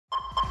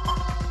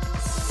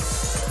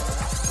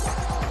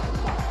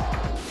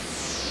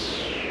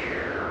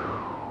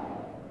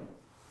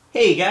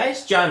Hey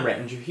guys, John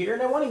Rettinger here,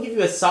 and I want to give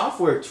you a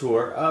software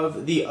tour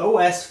of the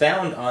OS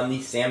found on the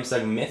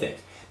Samsung Mythic.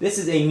 This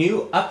is a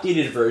new,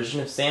 updated version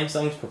of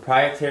Samsung's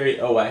proprietary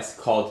OS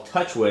called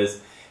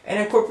TouchWiz, and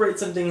incorporates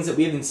some things that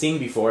we haven't seen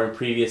before in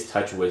previous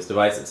TouchWiz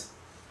devices.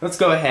 Let's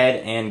go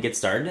ahead and get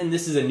started, and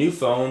this is a new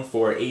phone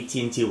for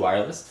AT&T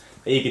Wireless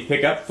that you can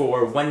pick up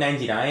for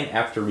 $199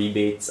 after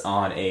rebates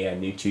on a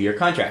new 2-year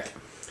contract.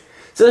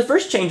 So the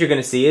first change you're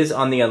going to see is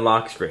on the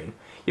unlock screen.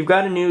 You've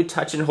got a new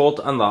touch and hold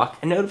to unlock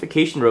and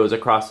notification rows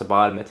across the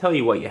bottom that tell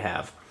you what you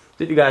have.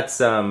 So if you've got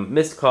some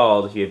missed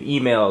calls, if you have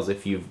emails,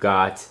 if you've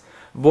got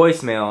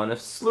voicemail, and a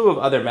slew of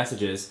other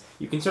messages,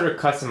 you can sort of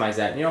customize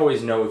that, and you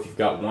always know if you've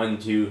got 1,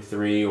 2,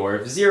 3, or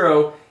if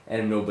 0,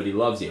 and nobody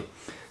loves you.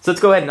 So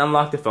let's go ahead and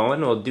unlock the phone,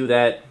 and we'll do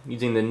that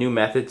using the new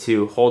method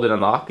to hold and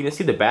unlock. And you'll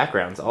see the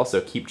backgrounds also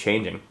keep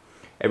changing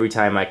every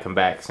time I come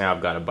back, so now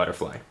I've got a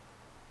butterfly.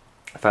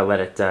 If I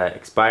let it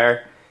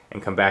expire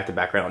and come back, the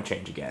background will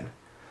change again.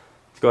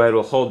 Go ahead,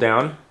 we'll hold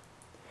down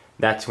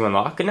that to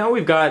unlock, and now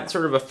we've got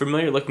sort of a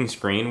familiar looking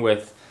screen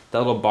with that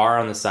little bar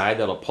on the side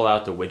that'll pull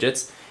out the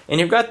widgets, and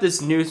you've got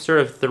this new sort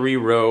of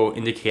 3-row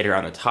indicator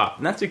on the top,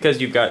 and that's because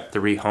you've got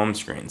 3 home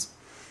screens.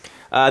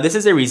 This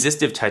is a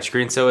resistive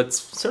touchscreen, so it's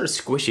sort of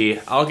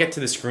squishy. I'll get to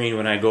the screen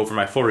when I go for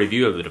my full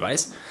review of the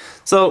device.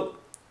 So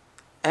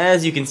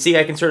as you can see,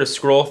 I can sort of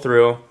scroll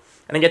through,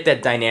 and I get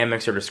that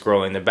dynamic sort of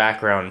scrolling. The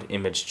background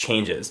image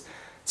changes,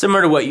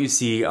 similar to what you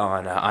see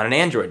on an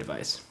Android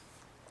device.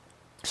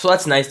 So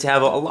that's nice to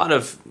have a lot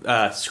of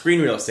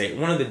screen real estate.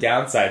 One of the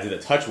downsides of the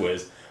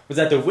TouchWiz was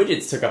that the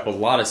widgets took up a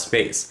lot of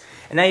space,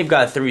 and now you've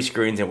got 3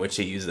 screens in which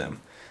to use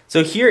them.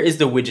 So here is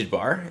the widget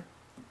bar,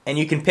 and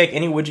you can pick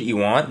any widget you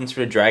want and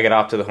sort of drag it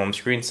off to the home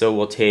screen. So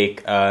we'll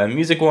take a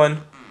music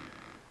one,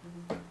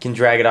 can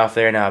drag it off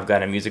there. Now I've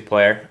got a music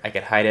player. I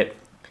can hide it.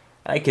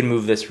 I can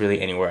move this really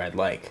anywhere I'd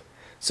like.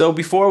 So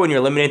before, when you're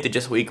limited to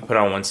just what you can put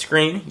on one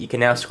screen, you can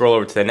now scroll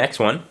over to the next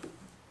one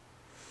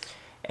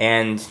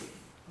and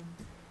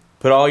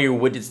put all your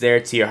widgets there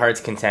to your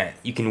heart's content.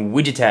 You can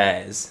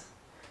widgetize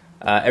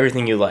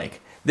everything you like.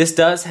 This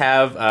does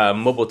have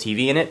mobile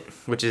TV in it,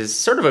 which is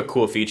sort of a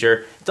cool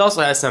feature. It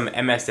also has some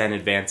MSN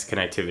advanced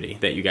connectivity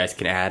that you guys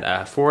can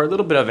add for a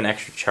little bit of an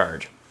extra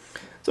charge.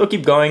 So we'll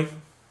keep going.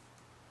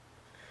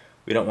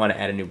 We don't want to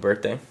add a new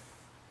birthday.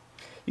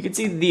 You can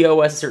see the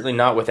OS is certainly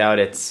not without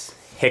its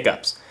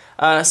hiccups.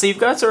 So you've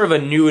got sort of a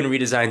new and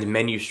redesigned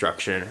menu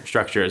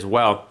structure as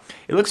well.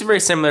 It looks very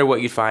similar to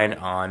what you'd find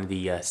on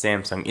the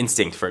Samsung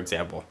Instinct, for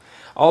example.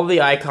 All of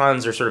the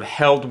icons are sort of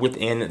held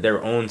within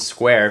their own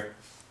square,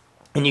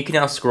 and you can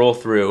now scroll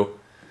through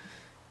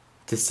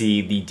to see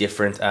the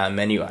different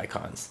menu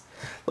icons.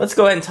 Let's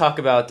go ahead and talk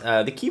about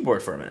the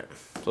keyboard for a minute.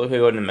 So we'll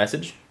go into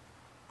Message,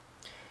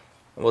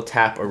 and we'll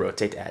tap or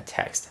rotate to add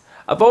text.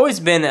 I've always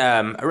been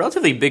a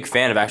relatively big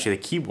fan of actually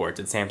the keyboards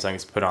that Samsung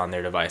has put on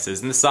their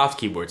devices, and the soft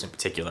keyboards in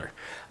particular.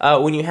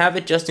 When you have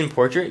it just in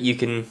portrait, you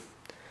can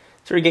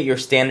sort of get your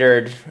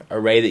standard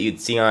array that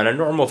you'd see on a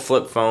normal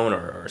flip phone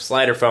or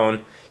slider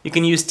phone. You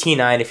can use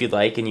T9 if you'd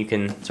like, and you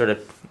can sort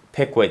of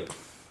pick what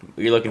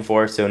you're looking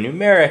for. So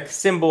numeric,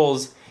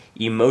 symbols,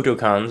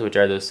 emoticons, which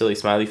are those silly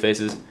smiley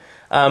faces.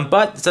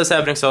 But it does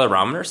have an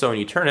accelerometer, so when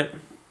you turn it,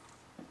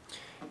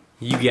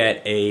 you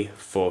get a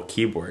full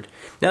keyboard.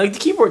 Now, the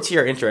keyboards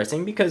here are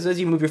interesting because as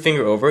you move your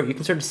finger over it, you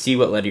can sort of see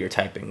what letter you're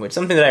typing, which is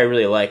something that I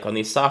really like. On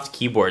these soft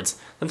keyboards,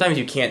 sometimes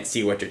you can't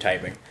see what you're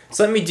typing.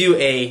 So let me do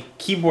a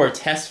keyboard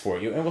test for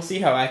you, and we'll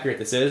see how accurate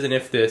this is, and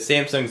if the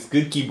Samsung's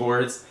good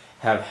keyboards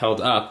have held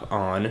up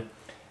on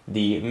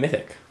the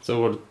Mythic. So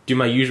we'll do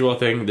my usual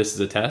thing. This is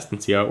a test,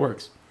 and see how it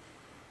works.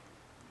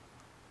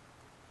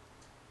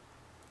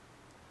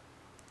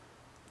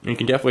 And you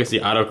can definitely see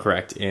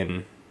autocorrect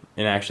in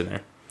action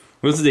there.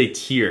 This is a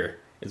tier,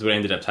 is what I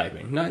ended up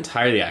typing. Not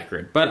entirely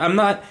accurate, but I'm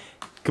not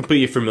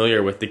completely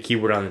familiar with the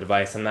keyboard on the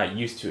device. I'm not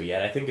used to it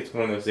yet. I think it's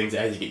one of those things,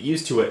 as you get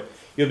used to it,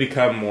 you'll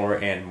become more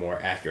and more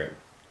accurate.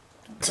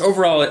 So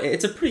overall,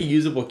 it's a pretty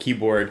usable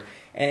keyboard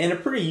and a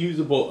pretty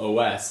usable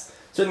OS.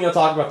 Certainly I'll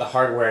talk about the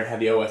hardware and how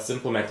the OS is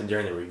implemented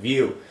during the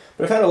review,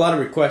 but I've had a lot of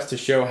requests to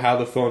show how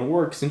the phone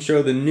works and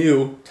show the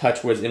new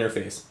TouchWiz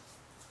interface.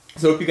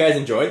 So hope you guys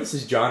enjoyed. This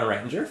is John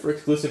Rettinger. For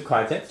exclusive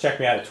content, check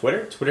me out at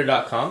Twitter,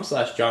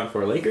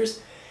 twitter.com/John4Lakers.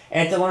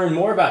 And to learn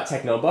more about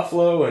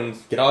TechnoBuffalo and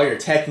get all your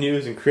tech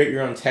news and create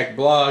your own tech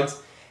blogs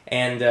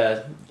and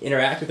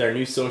interact with our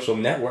new social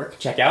network,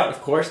 check out,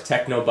 of course,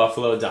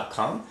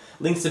 TechnoBuffalo.com.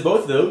 Links to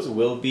both of those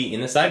will be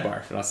in the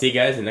sidebar. And I'll see you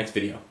guys in the next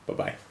video.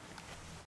 Bye-bye.